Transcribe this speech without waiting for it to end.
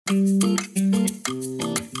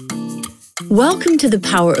Welcome to the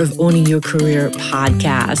Power of Owning Your Career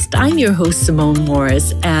podcast. I'm your host, Simone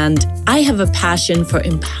Morris, and I have a passion for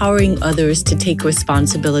empowering others to take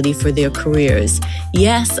responsibility for their careers.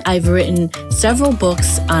 Yes, I've written several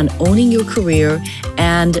books on owning your career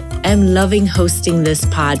and am loving hosting this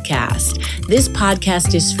podcast. This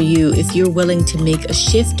podcast is for you if you're willing to make a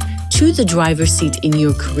shift to the driver's seat in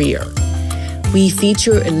your career. We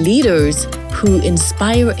feature leaders who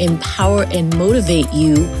inspire, empower, and motivate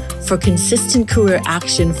you for consistent career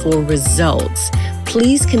action for results.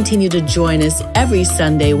 Please continue to join us every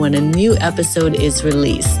Sunday when a new episode is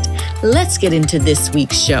released. Let's get into this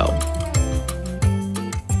week's show.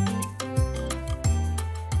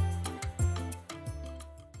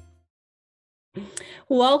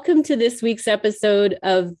 Welcome to this week's episode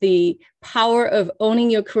of the Power of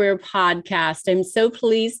Owning Your Career podcast. I'm so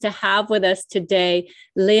pleased to have with us today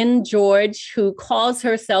Lynn George, who calls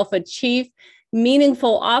herself a Chief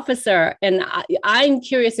Meaningful Officer. And I'm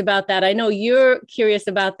curious about that. I know you're curious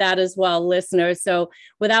about that as well, listeners. So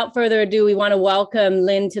without further ado, we want to welcome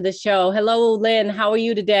Lynn to the show. Hello, Lynn. How are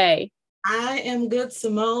you today? I am good,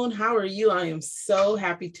 Simone. How are you? I am so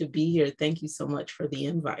happy to be here. Thank you so much for the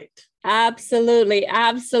invite. Absolutely.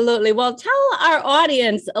 Absolutely. Well, tell our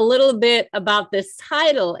audience a little bit about this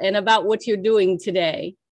title and about what you're doing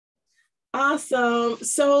today. Awesome.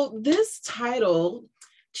 So this title,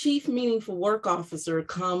 Chief Meaningful Work Officer,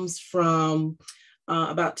 comes from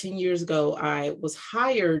about 10 years ago. I was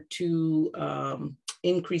hired to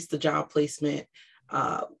increase the job placement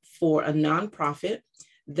for a nonprofit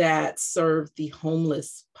that served the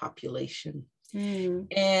homeless population.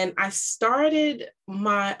 And I started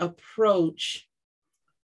my approach,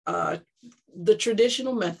 the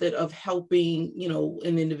traditional method of helping,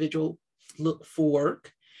 an individual look for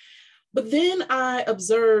work. But then I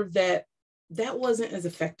observed that wasn't as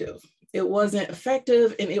effective. It wasn't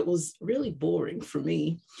effective and it was really boring for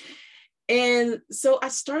me. And so I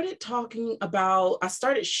started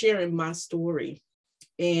sharing my story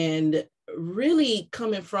and really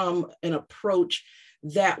coming from an approach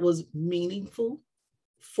that was meaningful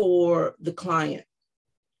for the client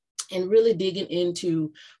and really digging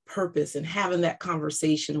into purpose and having that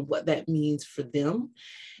conversation of what that means for them.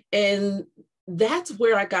 And that's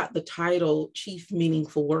where I got the title Chief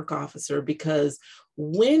Meaningful Work Officer, because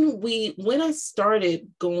when I started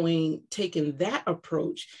taking that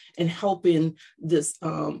approach and helping this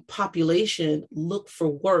population look for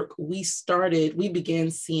work, we began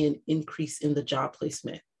seeing increase in the job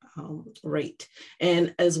placement rate,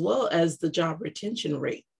 and as well as the job retention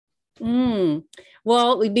rate.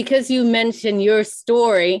 Well, because you mentioned your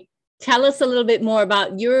story, tell us a little bit more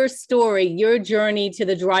about your story, your journey to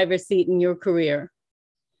the driver's seat in your career.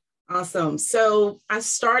 Awesome. So I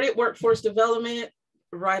started workforce development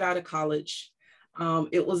right out of college.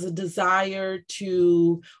 It was a desire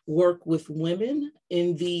to work with women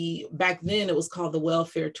back then it was called the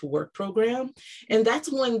Welfare to Work program. And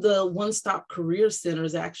that's when the one-stop career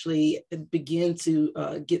centers actually began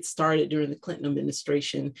to get started during the Clinton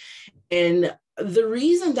administration. And the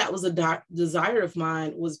reason that was a desire of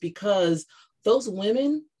mine was because those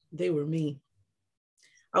women, they were me.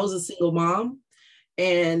 I was a single mom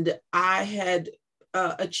and I had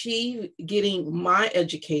achieve getting my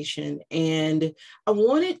education. And I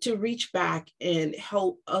wanted to reach back and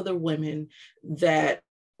help other women that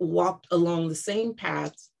walked along the same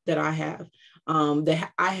paths that I have, that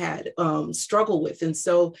I had struggled with. And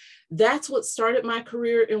so that's what started my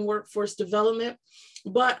career in workforce development.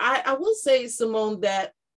 But I will say, Simone,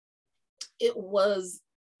 that I was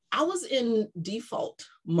in default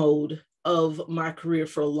mode of my career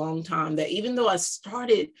for a long time, that even though I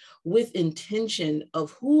started with intention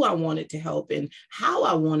of who I wanted to help and how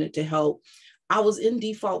I wanted to help, I was in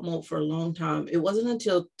default mode for a long time. It wasn't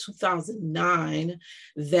until 2009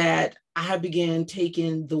 that I began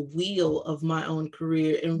taking the wheel of my own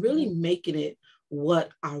career and really making it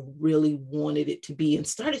what I really wanted it to be, and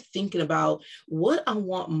started thinking about what I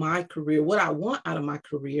want out of my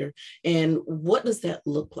career and what does that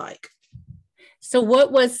look like. So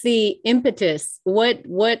what was the impetus? What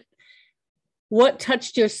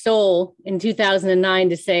touched your soul in 2009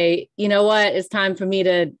 to say, you know what, it's time for me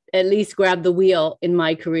to at least grab the wheel in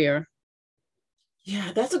my career?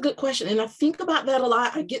 Yeah, that's a good question. And I think about that a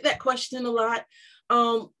lot. I get that question a lot.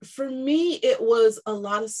 For me, it was a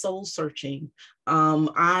lot of soul searching.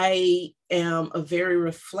 I am a very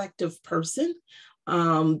reflective person.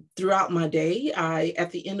 Throughout my day,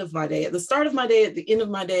 at the end of my day, at the start of my day, at the end of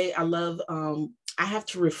my day, I have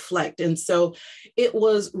to reflect. And so it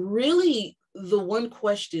was really the one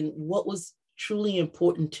question, what was truly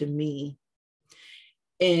important to me?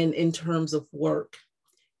 and in terms of work.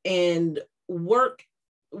 And work,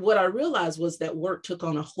 what I realized was that work took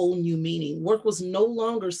on a whole new meaning. Work was no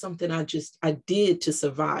longer something I did to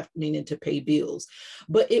survive, meaning to pay bills,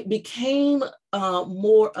 but it became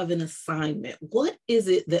more of an assignment. What is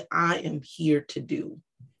it that I am here to do?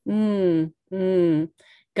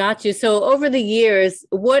 Got you. So over the years,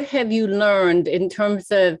 what have you learned in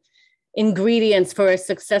terms of ingredients for a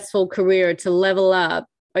successful career to level up?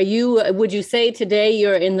 Would you say today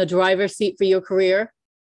you're in the driver's seat for your career?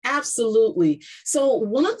 Absolutely. So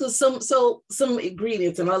one of the some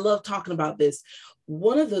ingredients, and I love talking about this.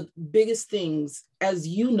 One of the biggest things, as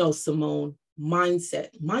you know, Simone, mindset.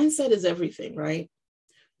 Mindset is everything, right?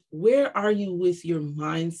 Where are you with your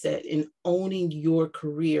mindset in owning your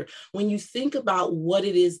career? When you think about what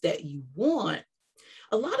it is that you want,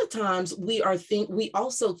 a lot of times we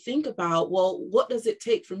also think about, well, what does it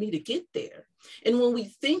take for me to get there? And when we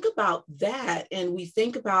think about that and we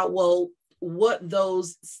think about, well, what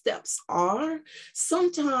those steps are,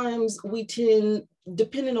 sometimes we tend,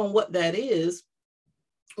 depending on what that is,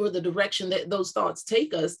 or the direction that those thoughts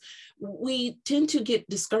take us, we tend to get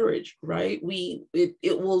discouraged, right?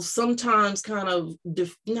 It will sometimes kind of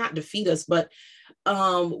not defeat us, but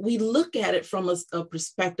we look at it from a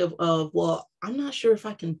perspective of, well, I'm not sure if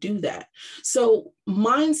I can do that. So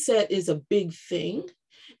mindset is a big thing.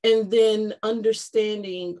 And then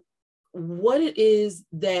understanding what it is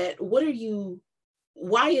why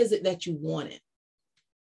is it that you want it?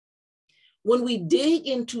 When we dig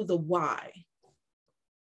into the why,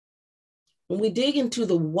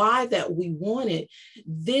 that we want it,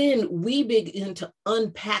 then we begin to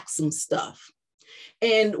unpack some stuff.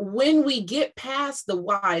 And when we get past the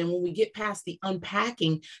why and when we get past the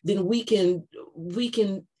unpacking, then we can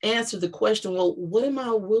answer the question, well, what am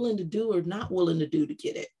I willing to do or not willing to do to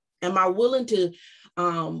get it? Am I willing to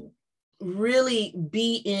really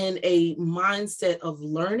be in a mindset of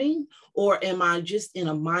learning, or am I just in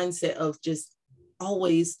a mindset of just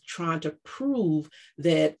always trying to prove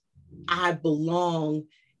that I belong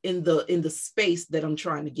in the space that I'm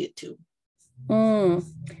trying to get to?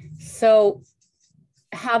 So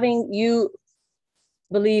having you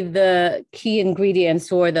believe the key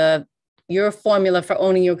ingredients or your formula for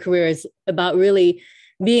owning your career is about really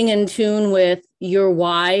being in tune with your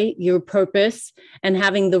why, your purpose, and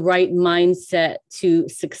having the right mindset to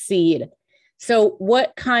succeed. So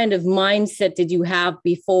what kind of mindset did you have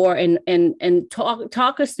before, and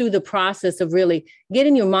talk us through the process of really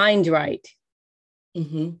getting your mind right?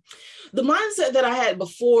 Mm-hmm. The mindset that I had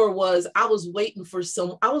before was I was waiting for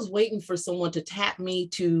someone to tap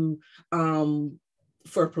me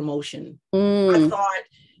for a promotion. I thought,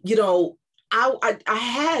 I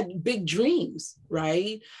had big dreams,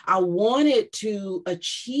 right? I wanted to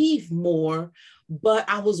achieve more, but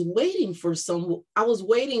I was waiting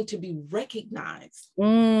to be recognized.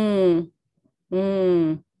 And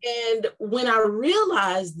when I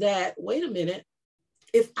realized that, wait a minute,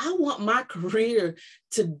 if I want my career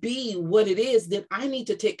to be what it is, then I need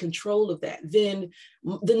to take control of that. Then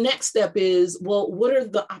the next step is, well, what are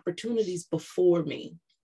the opportunities before me?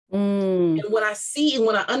 And when I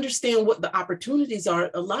understand what the opportunities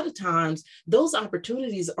are, a lot of times those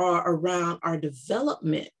opportunities are around our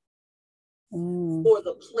development for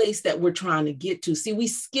the place that we're trying to get to. See, we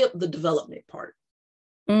skip the development part.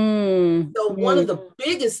 So one of the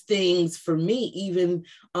biggest things for me, even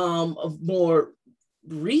of more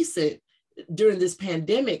recent during this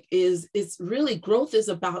pandemic, is growth is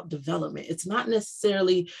about development. It's not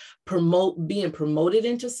necessarily being promoted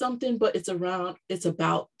into something, but it's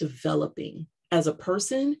about developing as a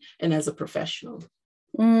person and as a professional.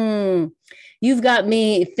 You've got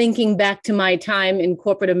me thinking back to my time in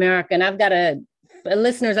corporate America, and I've got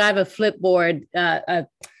listeners, I have a flipboard,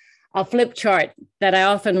 a flip chart that I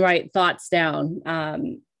often write thoughts down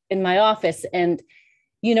in my office. And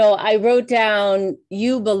I wrote down,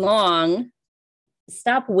 you belong,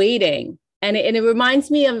 stop waiting. And it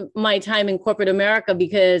reminds me of my time in corporate America,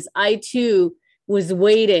 because I too was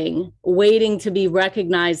waiting to be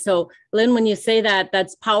recognized. So Lynn, when you say that,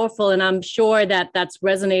 that's powerful. And I'm sure that that's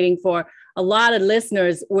resonating for a lot of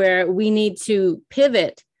listeners, where we need to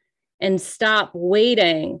pivot and stop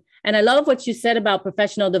waiting. And I love what you said about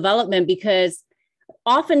professional development, because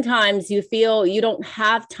oftentimes you feel you don't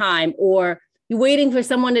have time, or you're waiting for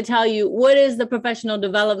someone to tell you what is the professional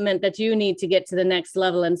development that you need to get to the next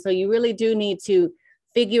level. And so you really do need to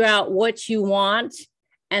figure out what you want,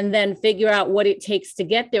 and then figure out what it takes to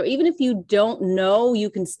get there. Even if you don't know, you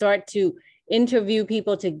can start to interview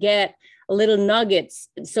people to get little nuggets,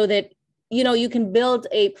 so that, you can build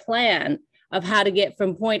a plan of how to get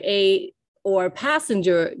from point A or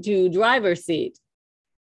passenger to driver's seat.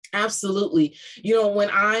 Absolutely. You know, when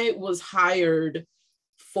I was hired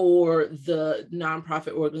for the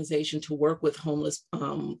nonprofit organization to work with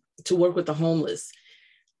the homeless,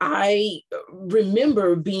 I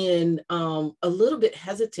remember being a little bit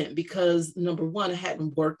hesitant because, number one, I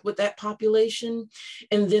hadn't worked with that population.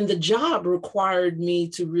 And then the job required me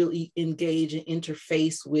to really engage and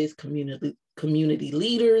interface with community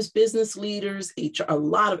leaders, business leaders, HR, a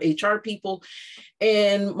lot of HR people.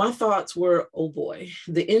 And my thoughts were, oh boy,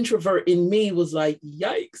 the introvert in me was like,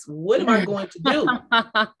 yikes, what am I going to do?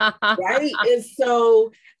 Right. And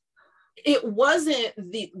so it wasn't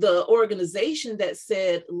the organization that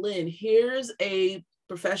said, Lynn, here's a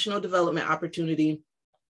professional development opportunity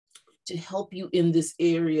to help you in this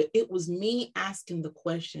area. It was me asking the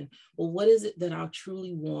question, well, what is it that I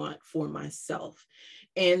truly want for myself?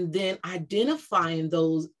 And then identifying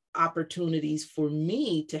those opportunities for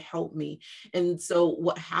me to help me. And so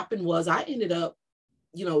what happened was I ended up,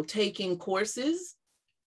 taking courses.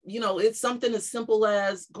 It's something as simple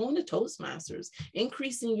as going to Toastmasters,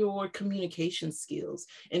 increasing your communication skills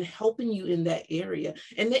and helping you in that area.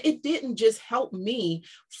 And it didn't just help me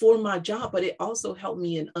for my job, but it also helped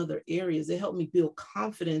me in other areas. It helped me build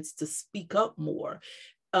confidence to speak up more.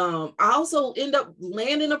 I also end up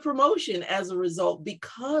landing a promotion as a result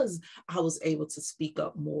because I was able to speak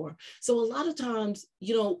up more. So a lot of times,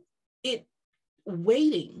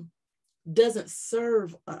 waiting doesn't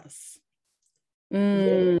serve us.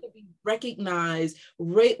 To be recognized,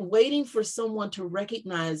 waiting for someone to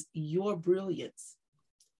recognize your brilliance.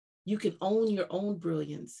 You can own your own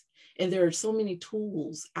brilliance. And there are so many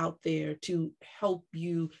tools out there to help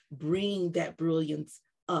you bring that brilliance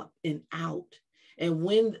up and out. And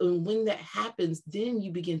when that happens, then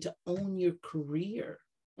you begin to own your career.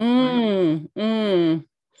 Right?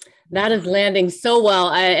 That is landing so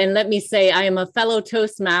well. And let me say, I am a fellow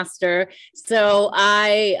Toastmaster. So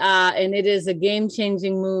and it is a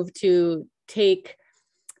game-changing move to take,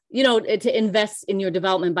 to invest in your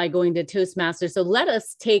development by going to Toastmasters. So let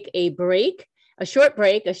us take a short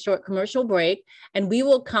commercial break, and we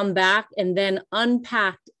will come back and then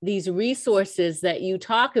unpack these resources that you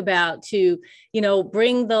talk about to,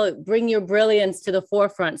 bring your brilliance to the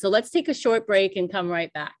forefront. So let's take a short break and come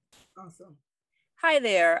right back. Awesome. Hi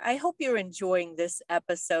there. I hope you're enjoying this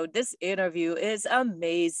episode. This interview is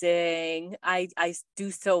amazing. I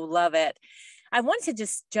do so love it. I want to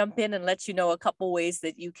just jump in and let you know a couple ways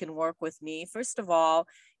that you can work with me. First of all,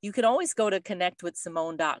 you can always go to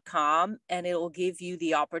connectwithsimone.com and it will give you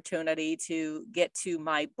the opportunity to get to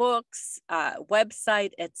my books,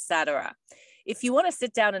 website, etc. If you want to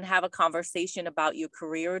sit down and have a conversation about your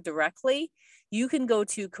career directly, you can go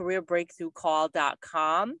to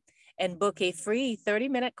careerbreakthroughcall.com and book a free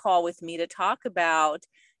 30-minute call with me to talk about,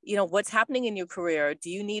 what's happening in your career. Do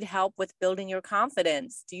you need help with building your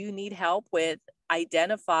confidence? Do you need help with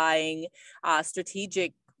identifying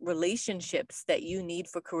strategic relationships that you need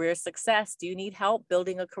for career success? Do you need help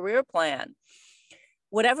building a career plan?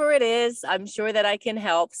 Whatever it is, I'm sure that I can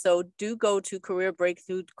help. So do go to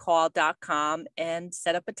careerbreakthroughcall.com and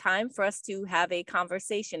set up a time for us to have a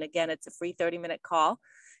conversation. Again, it's a free 30-minute call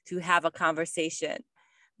to have a conversation.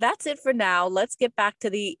 That's it for now. Let's get back to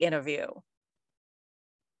the interview.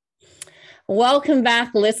 Welcome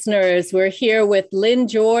back, listeners. We're here with Lynn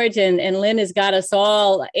George, and Lynn has got us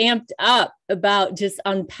all amped up about just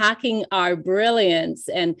unpacking our brilliance.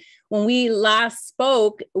 And when we last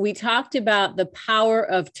spoke, we talked about the power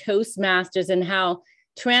of Toastmasters and how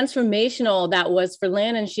transformational that was for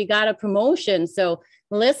Lynn, and she got a promotion. So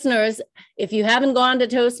listeners, if you haven't gone to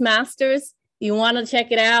Toastmasters, you want to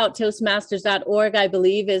check it out. Toastmasters.org, I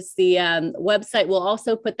believe, is the website. We'll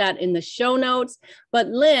also put that in the show notes. But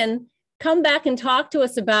Lynn, come back and talk to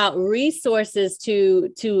us about resources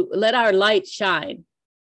to let our light shine.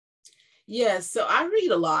 Yes, so I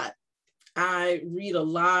read a lot. I read a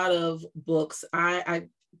lot of books. I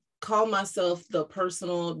call myself the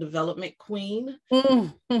personal development queen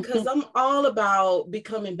because I'm all about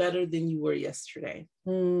becoming better than you were yesterday,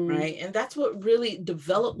 right? And that's what really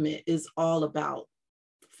development is all about.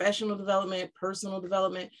 Professional development, personal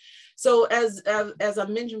development. So as I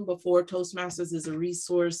mentioned before, Toastmasters is a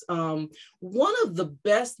resource. One of the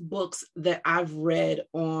best books that I've read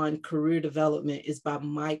on career development is by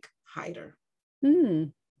Mike Hyter,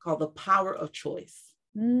 called The Power of Choice.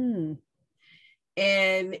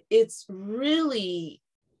 And it's really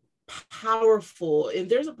powerful. And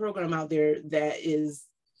there's a program out there that is,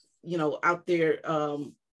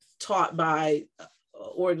 taught by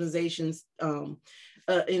organizations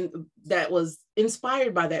that was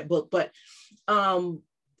inspired by that book. But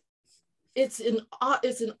it's an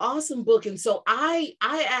awesome book. And so I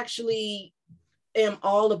actually am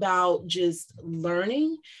all about just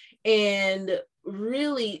learning and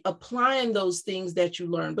really applying those things that you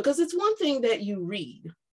learn, because it's one thing that you read,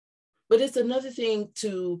 but it's another thing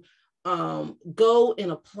to go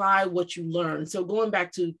and apply what you learn. So going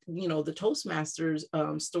back to, the Toastmasters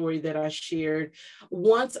story that I shared,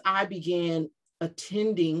 once I began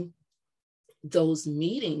attending those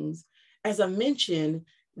meetings, as I mentioned,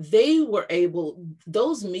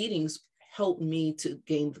 those meetings helped me to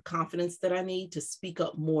gain the confidence that I need to speak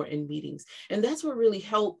up more in meetings. And that's what really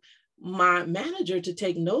helped my manager to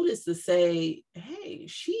take notice, to say, hey,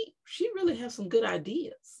 she really has some good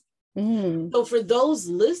ideas. So for those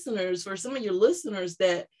listeners, for some of your listeners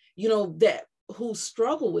that, who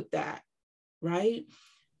struggle with that, right?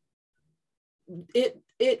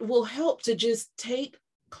 It will help to just take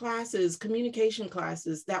classes, communication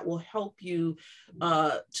classes that will help you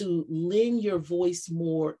to lend your voice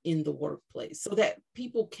more in the workplace, so that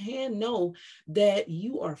people can know that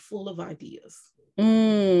you are full of ideas.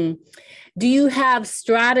 Do you have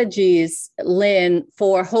strategies, Lynn,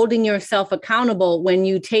 for holding yourself accountable when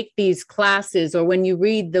you take these classes or when you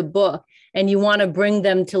read the book and you want to bring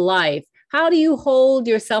them to life? How do you hold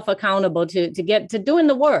yourself accountable to get to doing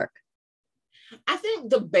the work? I think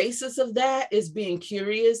the basis of that is being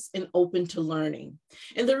curious and open to learning.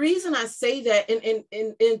 And the reason I say that,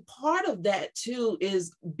 and part of that too,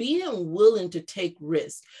 is being willing to take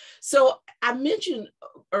risks. So I mentioned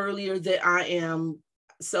earlier that I am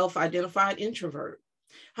self-identified introvert.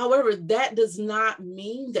 However, that does not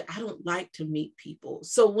mean that I don't like to meet people.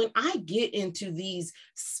 So when I get into these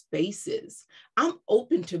spaces, I'm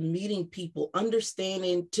open to meeting people,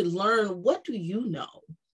 understanding, to learn, what do you know?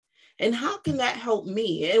 And how can that help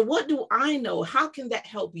me? And what do I know? How can that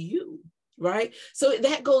help you? Right? So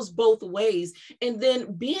that goes both ways. And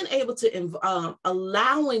then being able to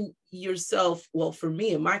allowing yourself, well, for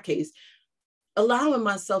me, in my case, allowing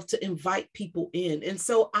myself to invite people in. And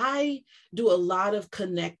so I do a lot of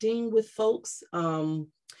connecting with folks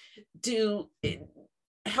to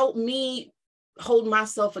help me hold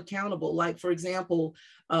myself accountable. Like, for example,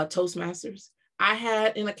 Toastmasters. I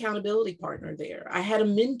had an accountability partner there. I had a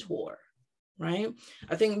mentor, right?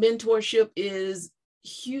 I think mentorship is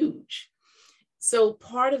huge. So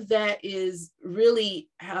part of that is really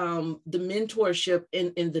the mentorship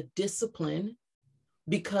in the discipline,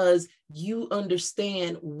 because you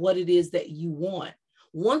understand what it is that you want.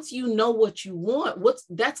 Once you know what you want,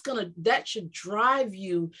 that should drive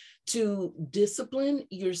you to discipline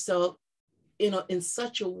yourself in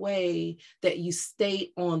such a way that you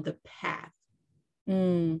stay on the path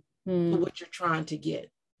to what you're trying to get.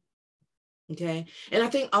 Okay. And I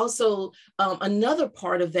think also another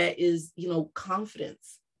part of that is,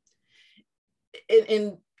 confidence.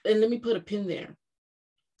 And let me put a pin there.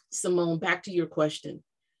 Simone, back to your question.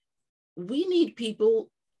 We need people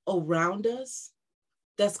around us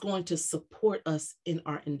that's going to support us in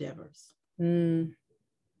our endeavors. You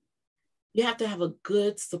have to have a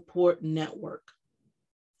good support network.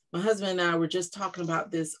 My husband and I were just talking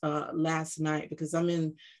about this last night, because I'm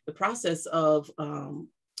in the process of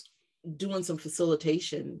doing some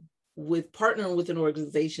facilitation with partnering with an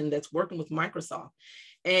organization that's working with Microsoft.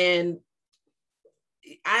 And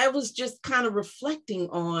I was just kind of reflecting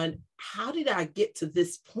on, how did I get to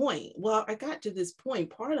this point? Well, I got to this point.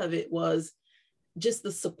 Part of it was just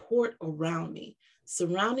the support around me,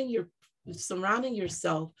 surrounding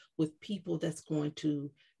yourself with people that's going to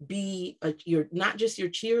be you're not just your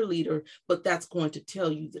cheerleader, but that's going to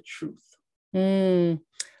tell you the truth.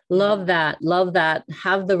 Love that. Love that.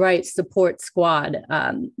 Have the right support squad.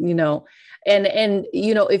 And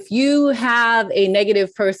if you have a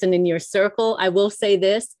negative person in your circle, I will say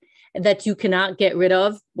this, that you cannot get rid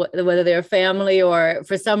of, whether they're family or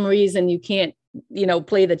for some reason you can't,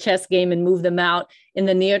 play the chess game and move them out in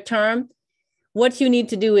the near term. What you need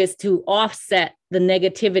to do is to offset the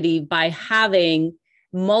negativity by having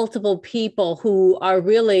multiple people who are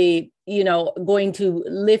really, going to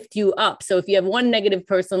lift you up. So if you have one negative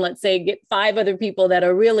person, let's say, get 5 other people that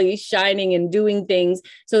are really shining and doing things,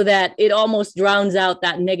 so that it almost drowns out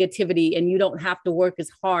that negativity and you don't have to work as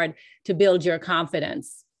hard to build your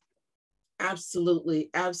confidence. Absolutely.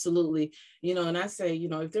 Absolutely. And I say,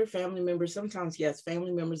 if they're family members, sometimes, yes,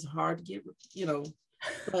 family members are hard to get,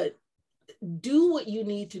 but do what you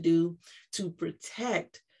need to do to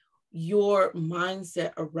protect your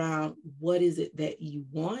mindset around what is it that you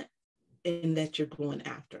want and that you're going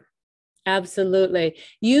after. Absolutely.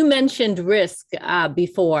 You mentioned risk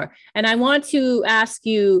before, and I want to ask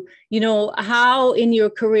you, how in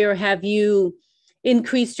your career have you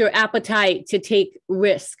increased your appetite to take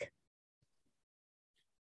risk?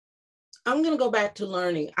 I'm going to go back to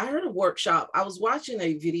learning. I heard a workshop. I was watching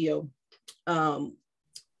a video on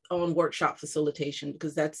workshop facilitation,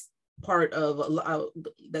 because that's part of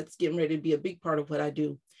that's getting ready to be a big part of what I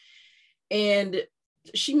do. And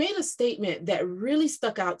she made a statement that really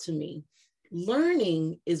stuck out to me.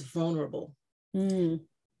 Learning is vulnerable. The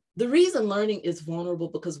reason learning is vulnerable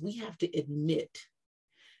because we have to admit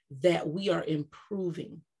that we are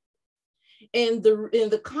improving. And in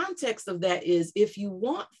the context of that is, if you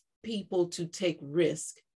want people to take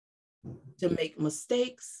risk, to make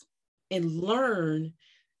mistakes and learn,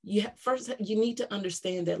 first you need to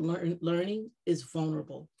understand that learning is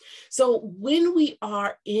vulnerable. So when we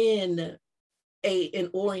are in a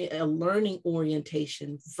learning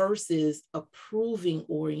orientation versus a proving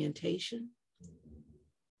orientation,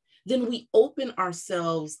 then we open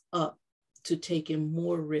ourselves up to taking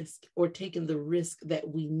more risk, or taking the risk that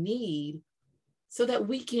we need so that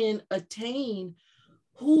we can attain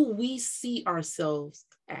who we see ourselves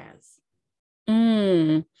as.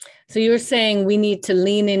 So you're saying we need to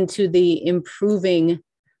lean into the improving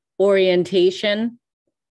orientation?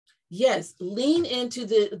 Yes, lean into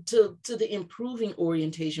the improving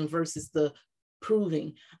orientation versus the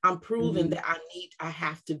proving. I'm proving that I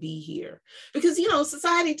have to be here. Because,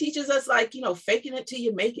 society teaches us, like, faking it till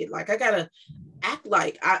you make it. Like, I gotta act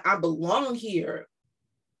like I belong here.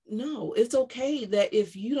 No, it's okay that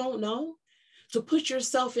if you don't know, to put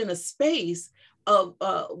yourself in a space of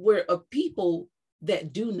people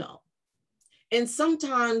that do know. And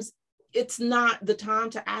sometimes it's not the time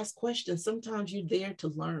to ask questions. Sometimes you're there to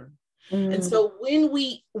learn. And so when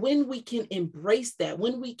we can embrace that,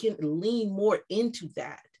 when we can lean more into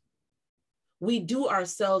that, we do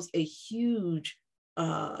ourselves a huge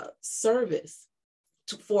service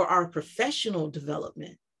for our professional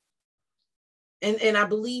development. And I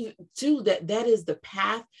believe too that is the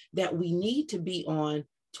path that we need to be on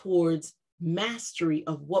towards mastery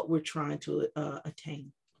of what we're trying to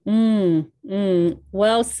attain.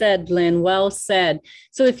 Well said, Lynn. Well said.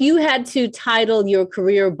 So if you had to title your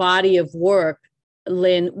career body of work,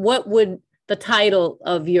 Lynn, what would the title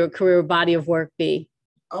of your career body of work be?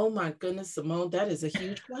 Oh my goodness, Simone, that is a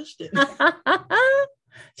huge question.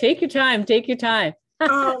 Take your time. Take your time.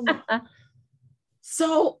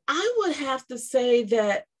 So I would have to say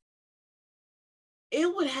that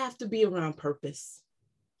it would have to be around purpose.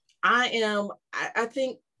 I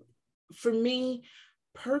think for me,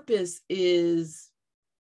 purpose is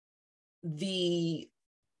the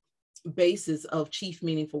basis of Chief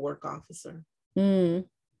Meaningful Work Officer.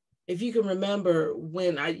 If you can remember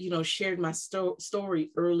when I, shared my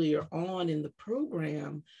story earlier on in the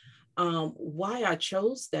program, why I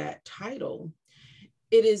chose that title,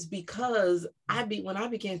 it is because when I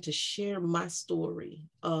began to share my story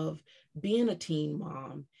of being a teen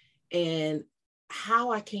mom and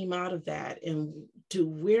how I came out of that and to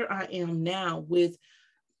where I am now with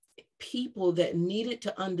people that needed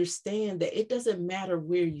to understand that it doesn't matter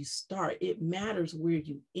where you start, it matters where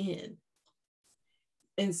you end.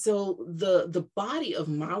 And so the body of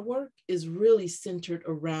my work is really centered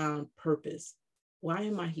around purpose. Why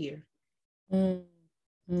am I here?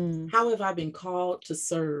 How have I been called to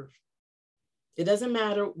serve? It doesn't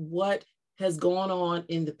matter what has gone on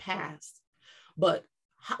in the past, but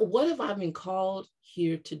what have I been called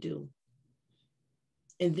here to do?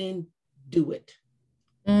 And then do it.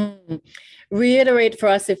 Reiterate for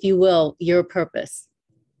us, if you will, your purpose.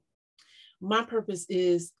 My purpose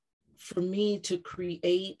is for me to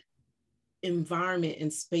create environment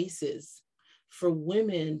and spaces for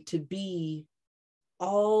women to be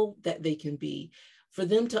all that they can be, for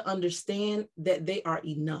them to understand that they are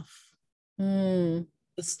enough. The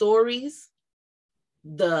stories,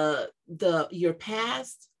 your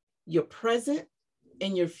past, your present,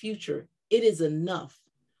 and your future, it is enough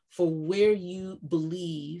for where you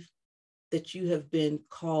believe that you have been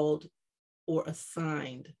called or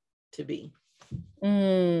assigned to be.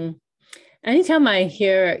 Anytime I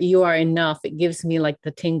hear you are enough, it gives me like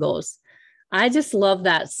the tingles. I just love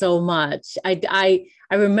that so much. I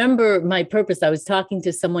remember my purpose. I was talking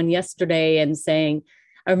to someone yesterday and saying,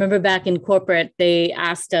 I remember back in corporate, they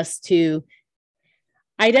asked us to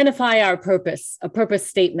identify our purpose, a purpose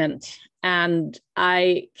statement. And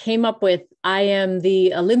I came up with, I am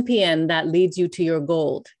the Olympian that leads you to your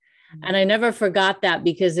gold. And I never forgot that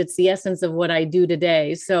because it's the essence of what I do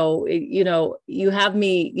today. So, you have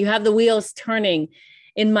the wheels turning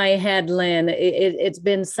in my head, Lynn. It's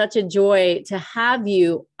been such a joy to have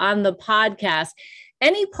you on the podcast.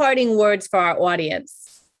 Any parting words for our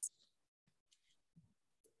audience?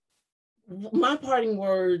 My parting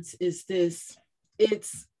words is this.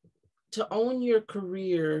 It's to own your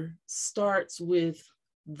career starts with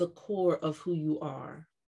the core of who you are.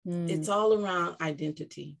 Mm. It's all around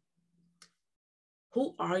identity.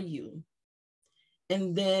 Who are you?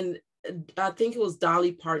 And then I think it was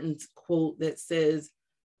Dolly Parton's quote that says,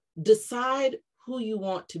 decide who you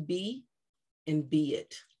want to be and be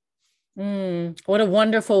it. What a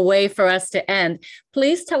wonderful way for us to end.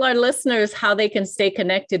 Please tell our listeners how they can stay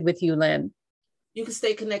connected with you, Lynn. You can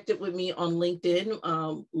stay connected with me on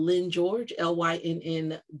LinkedIn, Lynn George,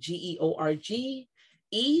 LYNNGEORGE.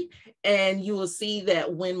 And you will see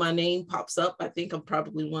that when my name pops up, I think I'm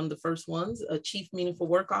probably one of the first ones, a Chief Meaningful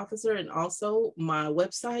Work Officer, and also my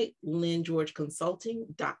website,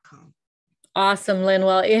 lynngeorgeconsulting.com. Awesome, Lynn.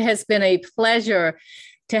 Well, it has been a pleasure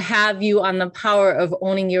to have you on the Power of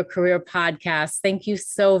Owning Your Career podcast. Thank you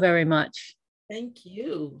so very much. Thank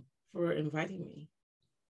you for inviting me.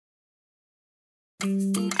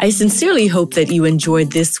 I sincerely hope that you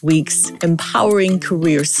enjoyed this week's empowering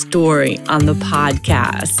career story on the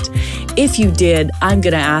podcast. If you did, I'm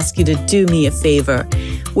going to ask you to do me a favor.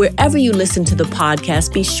 Wherever you listen to the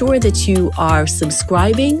podcast, be sure that you are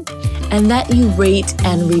subscribing and that you rate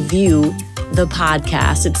and review the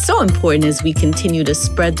podcast. It's so important as we continue to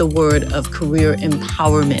spread the word of career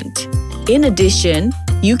empowerment. In addition,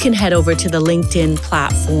 you can head over to the LinkedIn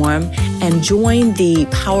platform and join the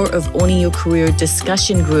Power of Owning Your Career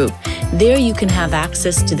discussion group. There you can have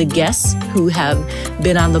access to the guests who have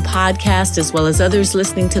been on the podcast, as well as others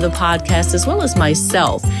listening to the podcast, as well as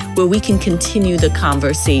myself, where we can continue the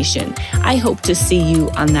conversation. I hope to see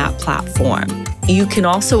you on that platform. You can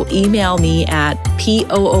also email me at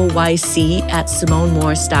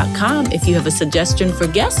pooyc@simonemorris.com if you have a suggestion for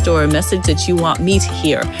guest or a message that you want me to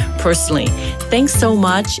hear personally. Thanks so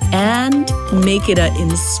much, and make it an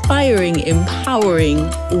inspiring, empowering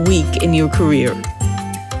week in your career.